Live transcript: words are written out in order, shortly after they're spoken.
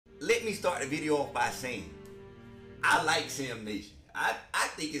let me start the video off by saying, I like Sim Nation. I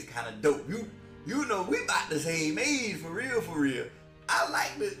think it's kind of dope. You know, we about the same age, for real, for real. I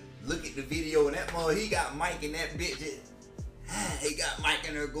like to look at the video and that mother, he got Mike and that bitch. He got Mike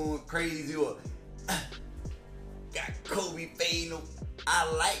in there going crazy, or got Kobe fading.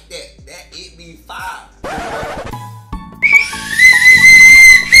 I like that. That it be fire.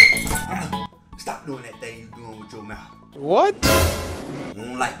 Stop doing that thing you doing with your mouth. What? You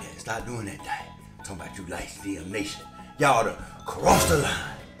don't like that. Stop doing that thing. I'm talking about you like Sim Nation. Y'all done cross the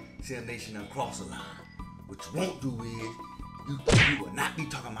line. Sim Nation done cross the line. What you won't do is, you will not be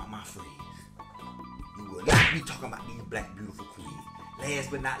talking about my friends. You will not be talking about these black beautiful queens. Last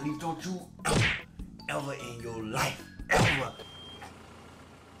but not least, don't you ever in your life, ever.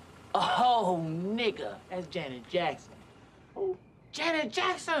 Oh, nigga, that's Janet Jackson. Oh, Janet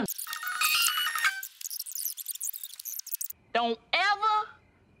Jackson. Don't ever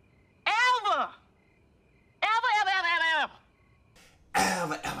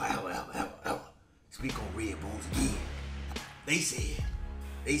speak on Red Bones again. They said,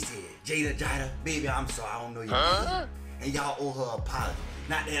 Jada, baby, I'm sorry, I don't know your name. And y'all owe her an apology.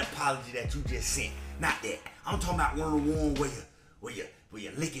 Not that apology that you just sent. Not that. I'm talking about one of the ones where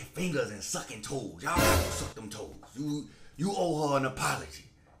you're licking fingers and sucking toes. Y'all have to suck them toes. You owe her an apology.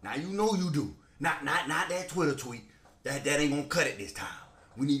 Now you know you do. Not that Twitter tweet. That ain't gonna cut it this time.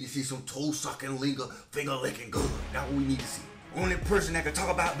 We need to see some toe sucking, finger licking good. That's what we need to see. Only person that can talk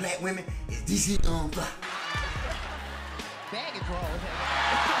about black women is DC Fly. bag is wrong.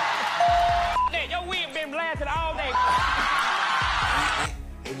 Your wig been blasted all day.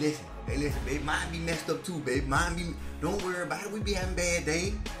 Hey, listen, baby. Mine be messed up too, baby. Don't worry about it. We be having bad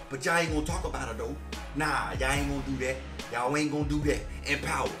days. But y'all ain't gonna talk about it though. Nah, y'all ain't gonna do that. Y'all ain't gonna do that. And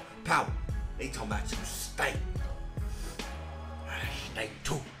power. They talking about you stink. I stink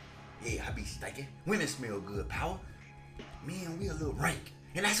too. Yeah, I be stinking. Women smell good, Power. Man, we a little rank.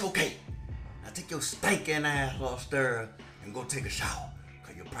 And that's okay. Now take your stinking ass off stir and go take a shower.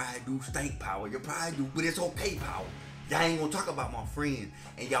 Cause you probably do stink, Power. You probably do, but it's okay, Power. Y'all ain't gonna talk about my friends.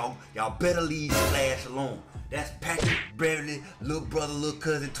 And y'all better leave Splash alone. That's Patrick, Beverly, little brother, little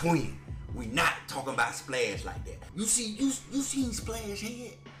cousin, twin. We not talking about Splash like that. You seen Splash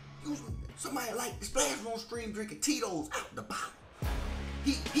head? Somebody like the Splash on stream drinking Tito's out the bottle.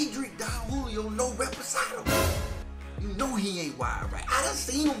 He drink Don Julio, no reposado. You know he ain't wild, right? I done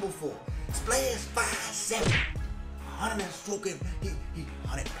seen him before. Splash 5'7", 100 and soaking. He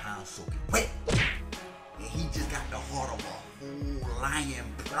 100 pounds soaking wet. And he just got the heart of a whole lion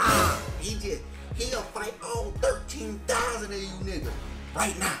pride. He'll fight all 13,000 of you niggas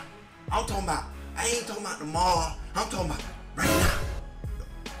right now. I ain't talking about tomorrow. I'm talking about right now.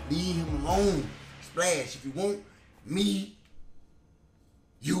 Leave him alone. Splash, if you want me,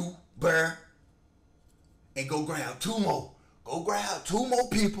 you, Burr, and go grab two more. Go grab two more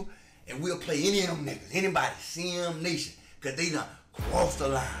people and we'll play any of them niggas. Anybody, Sim Nation. Cause they done crossed the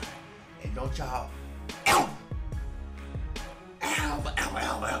line. And don't y'all ever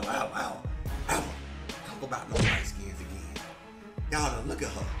talk about no white skins again. Y'all done look at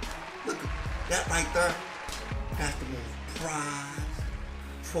her. Look at that right there. That's the most prized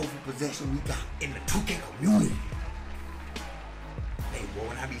trophy possession we got in the 2K community. Hey boy,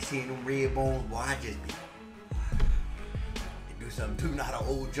 when I be seeing them red bones, boy, I just be they do something too, not an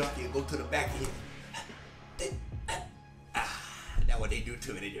old junkie and go to the back of his. That's what they do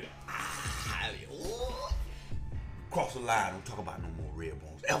to me. They do. Cross the line, don't talk about no more red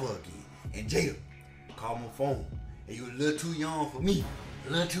bones ever again. And Jada, call my phone. And you a little too young for me.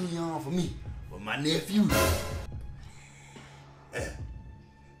 A little too young for me. But my nephew, my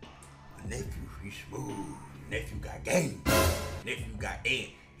nephew, he's smooth. Nephew got game. Nephew got ed.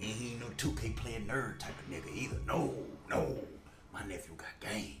 And he ain't no 2K playing nerd type of nigga either. No. My nephew got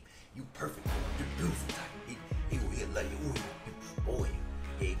game. You perfect. You beautiful type. He'll love you. He'll spoil you.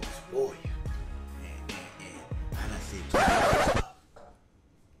 He ain't gonna spoil you. And I done said too much.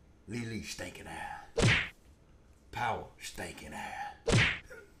 Lily stinking ass. Power stinking ass.